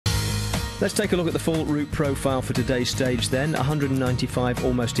Let's take a look at the full route profile for today's stage then. 195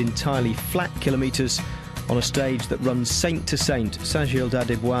 almost entirely flat kilometres on a stage that runs saint to saint,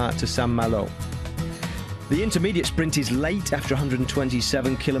 Saint-Gildas-des-Bois to Saint-Malo. The intermediate sprint is late after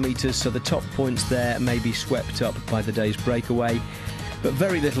 127 kilometres, so the top points there may be swept up by the day's breakaway, but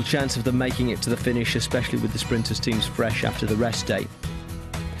very little chance of them making it to the finish, especially with the sprinters' teams fresh after the rest day.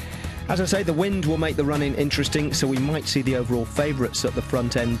 As I say, the wind will make the run-in interesting, so we might see the overall favourites at the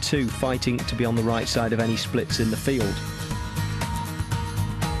front end too, fighting to be on the right side of any splits in the field.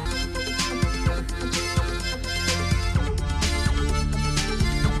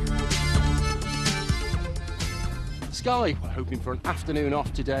 Sky were hoping for an afternoon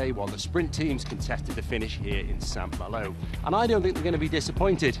off today while the sprint teams contested the finish here in Saint-Malo. And I don't think they're going to be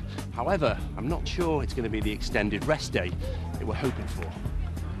disappointed. However, I'm not sure it's going to be the extended rest day they were hoping for.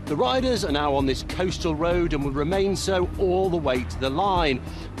 The riders are now on this coastal road and will remain so all the way to the line.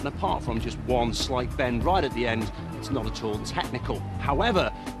 And apart from just one slight bend right at the end, it's not at all technical.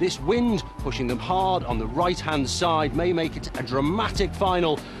 However, this wind pushing them hard on the right-hand side may make it a dramatic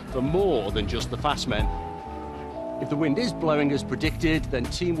final for more than just the fast men. If the wind is blowing as predicted, then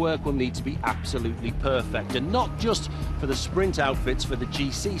teamwork will need to be absolutely perfect, and not just for the sprint outfits, for the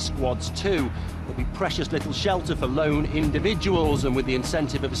GC squads too. There'll be precious little shelter for lone individuals, and with the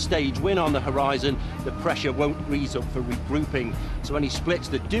incentive of a stage win on the horizon, the pressure won't ease up for regrouping, so any splits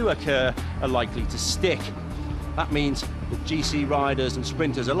that do occur are likely to stick. That means that GC riders and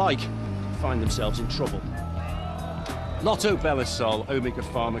sprinters alike can find themselves in trouble. Lotto Belisol, Omega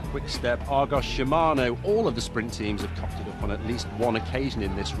Pharma, Quick-Step, Argos Shimano, all of the sprint teams have cocked it up on at least one occasion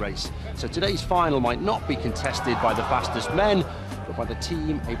in this race. So today's final might not be contested by the fastest men, but by the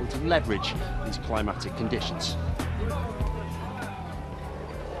team able to leverage these climatic conditions.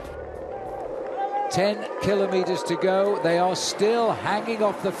 10 kilometres to go. They are still hanging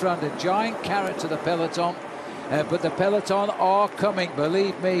off the front, a giant carrot to the peloton. But the peloton are coming,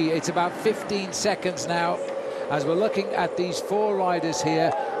 believe me. It's about 15 seconds now. As we're looking at these four riders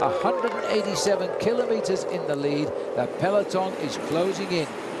here, 187 kilometres in the lead. The peloton is closing in.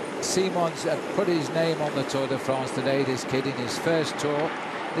 Simon's put his name on the Tour de France today, this kid, in his first tour.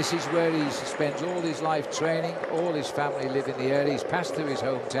 This is where he spends all his life training. All his family live in the area. He's passed through his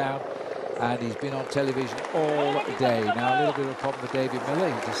hometown, and he's been on television all day. Now, a little bit of a problem with David Miller.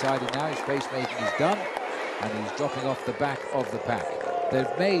 He's decided now his pacemaking is done, and he's dropping off the back of the pack.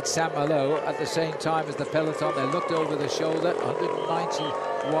 They've made Saint-Malo at the same time as the peloton. They looked over the shoulder,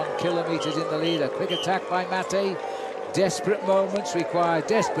 191 kilometres in the lead. A quick attack by Maté. Desperate moments require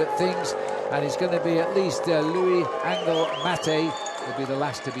desperate things, and it's going to be at least Louis Angel Maté will be the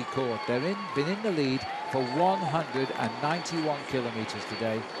last to be caught. They've been in the lead for 191 kilometres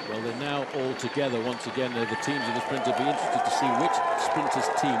today. Well, they're now all together once again. The teams of the sprint will be interested to see which sprinter's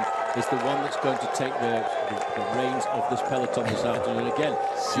team is the one that's going to take the reins of this peloton this afternoon. Again,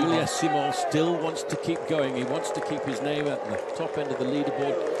 Julius Simon still wants to keep going. He wants to keep his name at the top end of the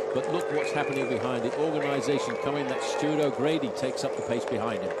leaderboard. But look what's happening behind. The organisation coming, that Stuart O'Grady takes up the pace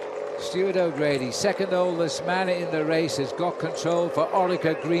behind him. Stuart O'Grady, second oldest man in the race, has got control for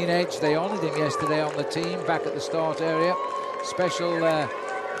Orica Greenedge. They honoured him yesterday on the team back at the start area. Special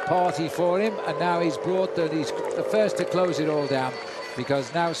party for him, and now he's brought he's the first to close it all down,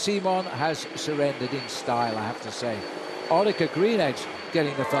 because now Simon has surrendered in style, I have to say. Orica Greenedge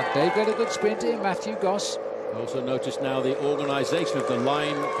getting the front. They've got a good sprinter in Matthew Goss. Also notice now the organisation of the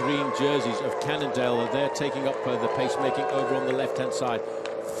lime green jerseys of Cannondale. They're taking up the pacemaking over on the left-hand side.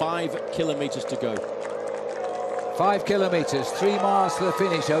 5 kilometres to go. 5 kilometres, 3 miles to the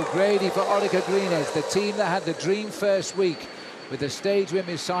finish. O'Grady for Orica Greenedge, the team that had the dream first week with the stage win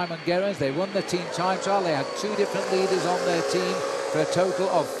with Simon Gerrans. They won the team time trial. They had 2 different leaders on their team for a total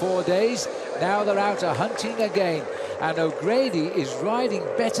of 4 days. Now they're out hunting again, and O'Grady is riding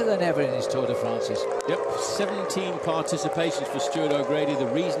better than ever in his Tour de France. Yep, 17 participations for Stuart O'Grady. The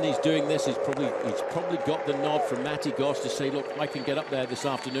reason he's doing this is he's probably got the nod from Matty Goss to say, look, I can get up there this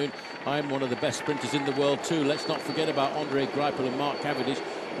afternoon. I'm one of the best sprinters in the world too. Let's not forget about Andre Greipel and Mark Cavendish.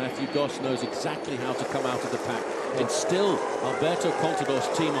 Matthew Goss knows exactly how to come out of the pack. It's still Alberto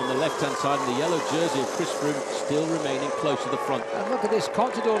Contador's team on the left-hand side, and the yellow jersey of Chris Froome still remaining close to the front. And look at this,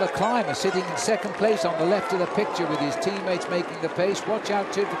 Contador, the climber, sitting in second place on the left of the picture with his teammates making the pace. Watch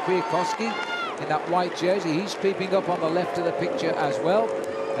out too for Kwiatkowski in that white jersey. He's creeping up on the left of the picture as well,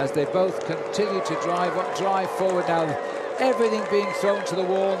 as they both continue to drive forward now. Everything being thrown to the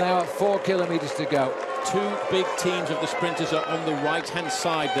wall now at 4 kilometres to go. 2 big teams of the sprinters are on the right-hand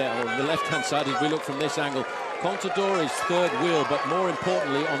side there, or the left-hand side as we look from this angle. Contador is third wheel, but more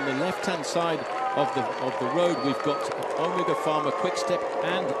importantly, on the left-hand side of the road, we've got Omega Pharma Quickstep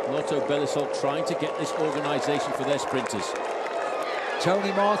and Lotto Belisol trying to get this organisation for their sprinters.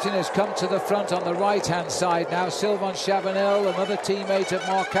 Tony Martin has come to the front on the right-hand side now. Sylvain Chavanel, another teammate of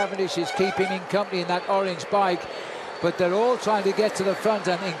Mark Cavendish, is keeping in company in that orange bike. But they're all trying to get to the front,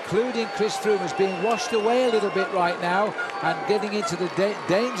 and including Chris Froome is being washed away a little bit right now and getting into the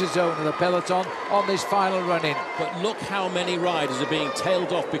danger zone of the peloton on this final run-in. But look how many riders are being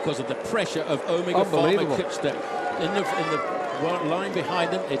tailed off because of the pressure of Omega Pharma Quickstep. In the line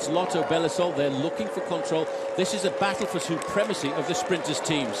behind them, it's Lotto Belisol. They're looking for control. This is a battle for supremacy of the sprinters'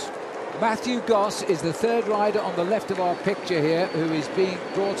 teams. Matthew Goss is the third rider on the left of our picture here who is being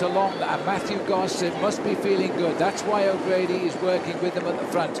brought along, and Matthew Goss must be feeling good. That's why O'Grady is working with them at the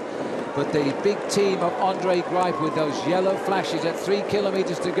front. But the big team of Andre Greipel with those yellow flashes at 3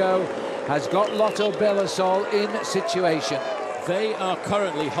 kilometres to go has got Lotto Belisol in situation. They are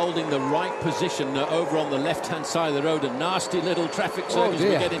currently holding the right position over on the left-hand side of the road. A nasty little traffic circus as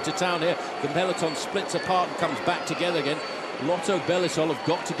we get into town here. The peloton splits apart and comes back together again. Lotto Belisol have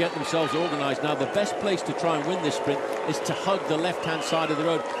got to get themselves organised. Now, the best place to try and win this sprint is to hug the left-hand side of the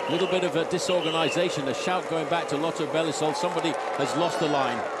road. A little bit of a disorganisation, a shout going back to Lotto Belisol. Somebody has lost the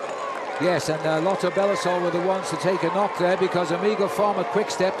line. Yes, and Lotto Belisol were the ones to take a knock there because Omega Pharma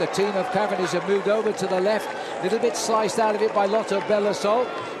Quickstep, the team of Cavendish, have moved over to the left. A little bit sliced out of it by Lotto Belisol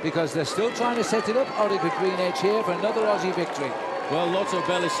because they're still trying to set it up. Orica Green Edge here for another Aussie victory. Well, Lotto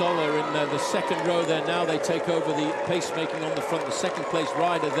Belisol are in the second row there now. They take over the pacemaking on the front. The second place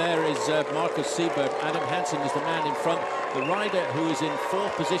rider there is Marcus Seberg. Adam Hansen is the man in front. The rider who is in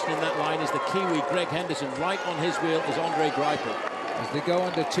fourth position in that line is the Kiwi Greg Henderson. Right on his wheel is Andre Greipel. As they go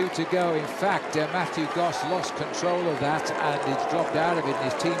under 2 to go, in fact, Matthew Goss lost control of that and he's dropped out of it.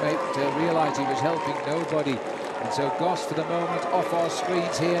 And his teammate realised he was helping nobody. And so Goss, for the moment, off our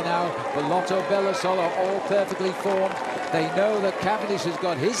screens here now. The Lotto Belisol are all perfectly formed. They know that Cavendish has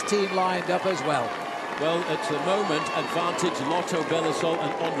got his team lined up as well. Well, at the moment, advantage Lotto Belisol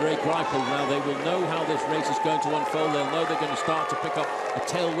and Andre Greipel. Now, they will know how this race is going to unfold. They'll know they're going to start to pick up a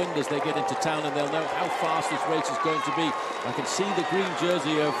tailwind as they get into town, and they'll know how fast this race is going to be. I can see the green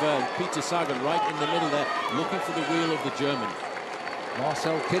jersey of Peter Sagan right in the middle there, looking for the wheel of the German.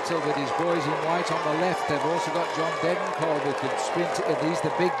 Marcel Kittel with his boys in white on the left. They've also got John Degenkolb who can sprint. He's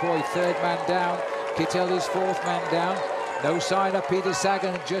the big boy, third man down. Kittel is fourth man down. No sign of Peter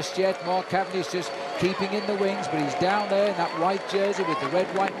Sagan just yet. Mark Cavendish just keeping in the wings, but he's down there in that white jersey with the red,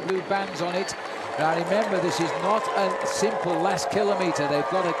 white and blue bands on it. Now remember, this is not a simple last kilometre. They've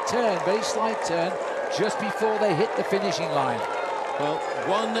got a turn, very slight turn, just before they hit the finishing line. Well,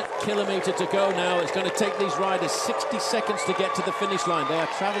 1 kilometre to go now. It's going to take these riders 60 seconds to get to the finish line. They are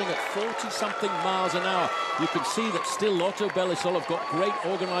travelling at 40-something miles an hour. You can see that still Lotto Belisol have got great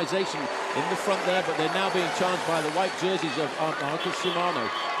organisation in the front there, but they're now being charged by the white jerseys of Marcus Shimano.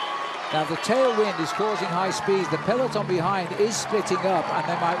 Now the tailwind is causing high speeds. The peloton behind is splitting up, and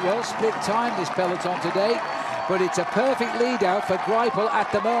they might well split time this peloton today. But it's a perfect lead out for Greipel at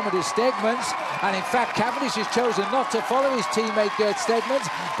the moment is Stegmans, and in fact Cavendish has chosen not to follow his teammate Gert Stegmans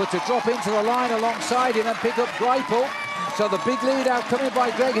but to drop into the line alongside him and pick up Greipel. So the big lead out coming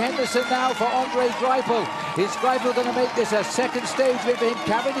by Greg Henderson now for Andre Greipel. Is Greipel going to make this a second stage with him?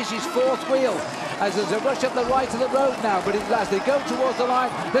 Cavendish's fourth wheel as there's a rush up the right of the road now, but as they go towards the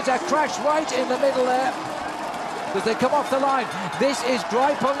line there's a crash right in the middle there as they come off the line. This is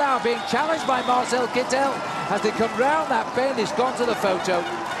Greipel now being challenged by Marcel Kittel. As they come round that bend, he's gone to the photo.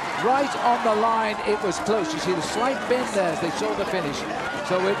 Right on the line, it was close. You see the slight bend there as they saw the finish.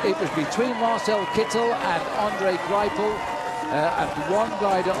 So it was between Marcel Kittel and Andre Greipel. And one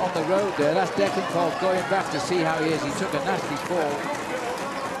rider on the road there, that's Degenkolb going back to see how he is. He took a nasty fall.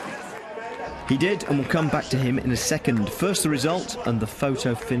 He did, and we'll come back to him in a second. First the result, and the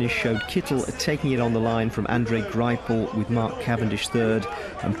photo finish showed Kittel taking it on the line from Andre Greipel with Mark Cavendish third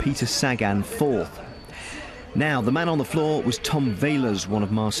and Peter Sagan fourth. Now, the man on the floor was Tom Vehlers, one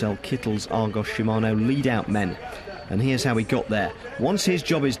of Marcel Kittel's Argos Shimano lead-out men. And here's how he got there. Once his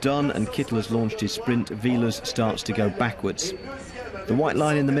job is done and Kittel has launched his sprint, Vehlers starts to go backwards. The white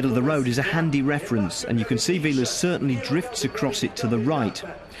line in the middle of the road is a handy reference, and you can see Vehlers certainly drifts across it to the right.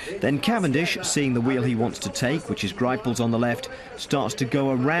 Then Cavendish, seeing the wheel he wants to take, which is Greipel's on the left, starts to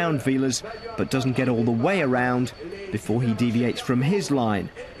go around Vehlers, but doesn't get all the way around before he deviates from his line.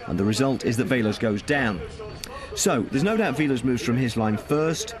 And the result is that Vehlers goes down. So, there's no doubt Vehlers moves from his line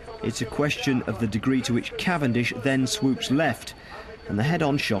first. It's a question of the degree to which Cavendish then swoops left. And the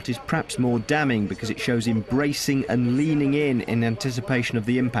head-on shot is perhaps more damning because it shows him bracing and leaning in anticipation of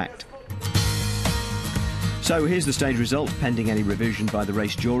the impact. So So here's the stage result, pending any revision by the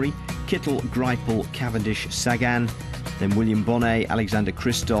race jury. Kittel, Greipel, Cavendish, Sagan, then William Bonnet, Alexander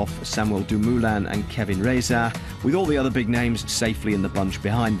Kristoff, Samuel Dumoulin and Kevin Reza, with all the other big names safely in the bunch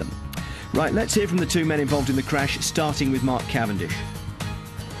behind them. Right, let's hear from the two men involved in the crash, starting with Mark Cavendish.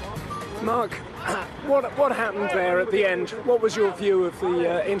 Mark, what happened there at the end? What was your view of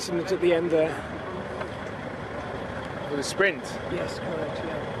the incident at the end there? With the sprint? Yes, correct,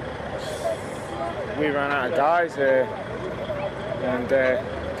 yeah. We ran out of guys and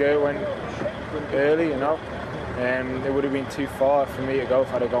Gert went early, you know. It would have been too far for me to go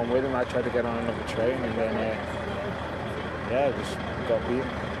if I'd have gone with him. I tried to get on another train and then, just got beaten.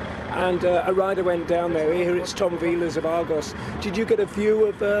 And a rider went down there. Here it's Tom Wiehlers of Argos. Did you get a view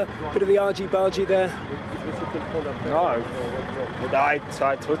of a bit of the argy-bargy there? No, but I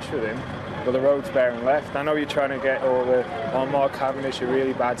touched with him. But the road's bearing left. I know you're trying to get on Mark Cavendish, a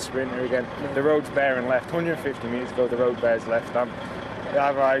really bad sprinter again. The road's bearing left. 150 metres ago, the road bears left.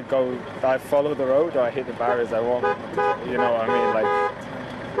 Either I follow the road or I hit the barriers I want. You know what I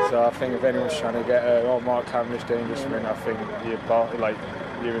mean? So I think if anyone's trying to get Mark Cavendish dangerous sprint, I think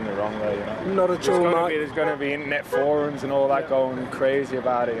you're in the wrong way. You know? Not at all, Mark. There's going to be internet forums and all that going crazy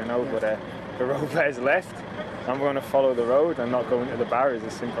about it, you know. But the road bears left. I'm going to follow the road and not go into the barriers,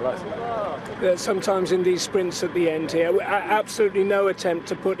 as simple as it. Sometimes in these sprints at the end here, absolutely no attempt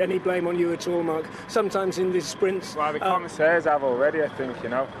to put any blame on you at all, Mark. Sometimes in these sprints... Well, the commissaires have already, I think, you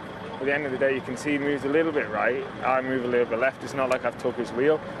know. At the end of the day, you can see he moves a little bit right, I move a little bit left. It's not like I've took his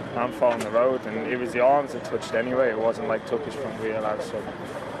wheel, I'm following the road, and it was the arms that touched anyway. It wasn't like took his front wheel out, so...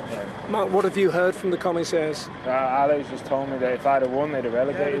 Yeah. Mark, what have you heard from the commissaires? Alex just told me that if I'd have won, they'd have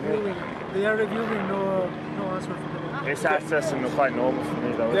relegated me. They are reviewing, no answer from them. That's quite normal for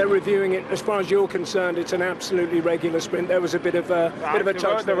me, though. They're reviewing it. As far as you're concerned, it's an absolutely regular sprint. There was a bit of a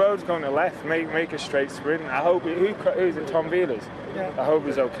touch. The road's going to left. Make a straight sprint. I hope. Who's it? Tom Wiehlers. Yeah. I hope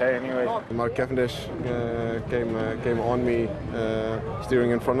he's okay anyway. Mark Cavendish came on me,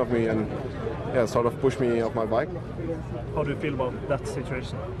 steering in front of me, and sort of pushed me off my bike. How do you feel about that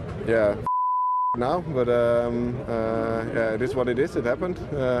situation? Yeah. Now, but it is what it is. It happened.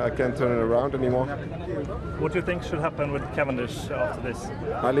 I can't turn it around anymore. What do you think should happen with Cavendish after this?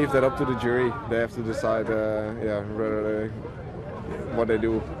 I leave that up to the jury. They have to decide, what they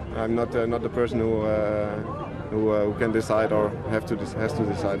do. I'm not the person who can decide or has to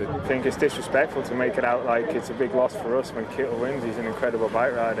decide it. I think it's disrespectful to make it out like it's a big loss for us when Kittel wins. He's an incredible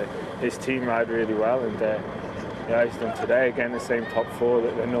bike rider. His team ride really well, and he's done today again the same top four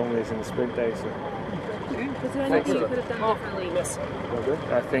that there normally is in the sprint day. So. Was there anything you could have done differently? Yes.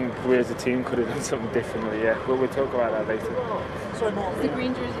 I think we as a team could have done something differently, yeah. But we'll talk about that later. Is the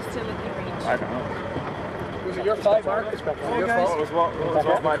green jersey still in the range? I don't know. Was it your fault, Mark? Your fault? It was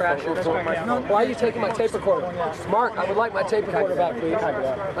my fault. Why are you taking my tape recorder? Mark, I would like my tape recorder back, please.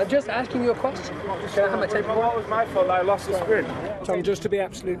 I'm just asking you a question. Can I have my tape recorder? Well, it was my fault. I lost the sprint. Tom, just to be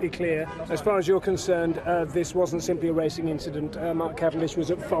absolutely clear, as far as you're concerned, this wasn't simply a racing incident. Mark Cavendish was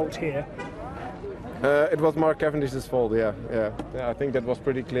at fault here. It was Mark Cavendish's fault, yeah. I think that was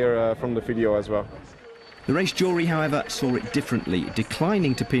pretty clear from the video as well. The race jury, however, saw it differently,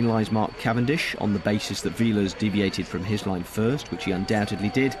 declining to penalise Mark Cavendish on the basis that Wiehlers deviated from his line first, which he undoubtedly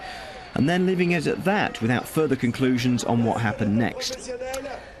did, and then leaving it at that without further conclusions on what happened next.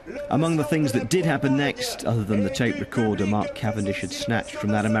 Among the things that did happen next, other than the tape recorder Mark Cavendish had snatched from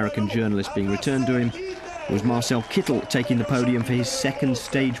that American journalist being returned to him, was Marcel Kittel taking the podium for his second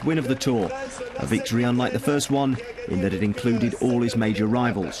stage win of the Tour, a victory unlike the first one in that it included all his major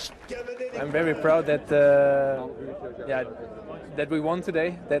rivals. I'm very proud that that we won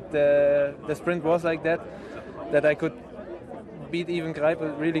today, that the sprint was like that I could beat even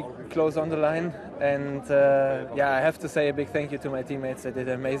Greipel really close on the line, and I have to say a big thank you to my teammates. They did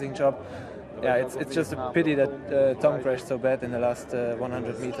an amazing job. Yeah, it's just a pity that Tom crashed so bad in the last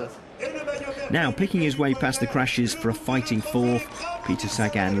 100 meters. Now, picking his way past the crashes for a fighting fourth, Peter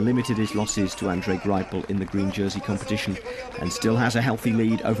Sagan limited his losses to Andre Greipel in the green jersey competition and still has a healthy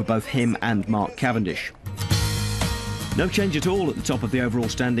lead over both him and Mark Cavendish. No change at all at the top of the overall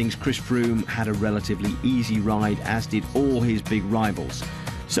standings. Chris Froome had a relatively easy ride, as did all his big rivals.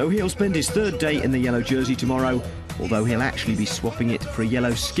 So he'll spend his third day in the yellow jersey tomorrow, although he'll actually be swapping it for a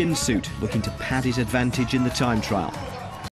yellow skin suit, looking to pad his advantage in the time trial.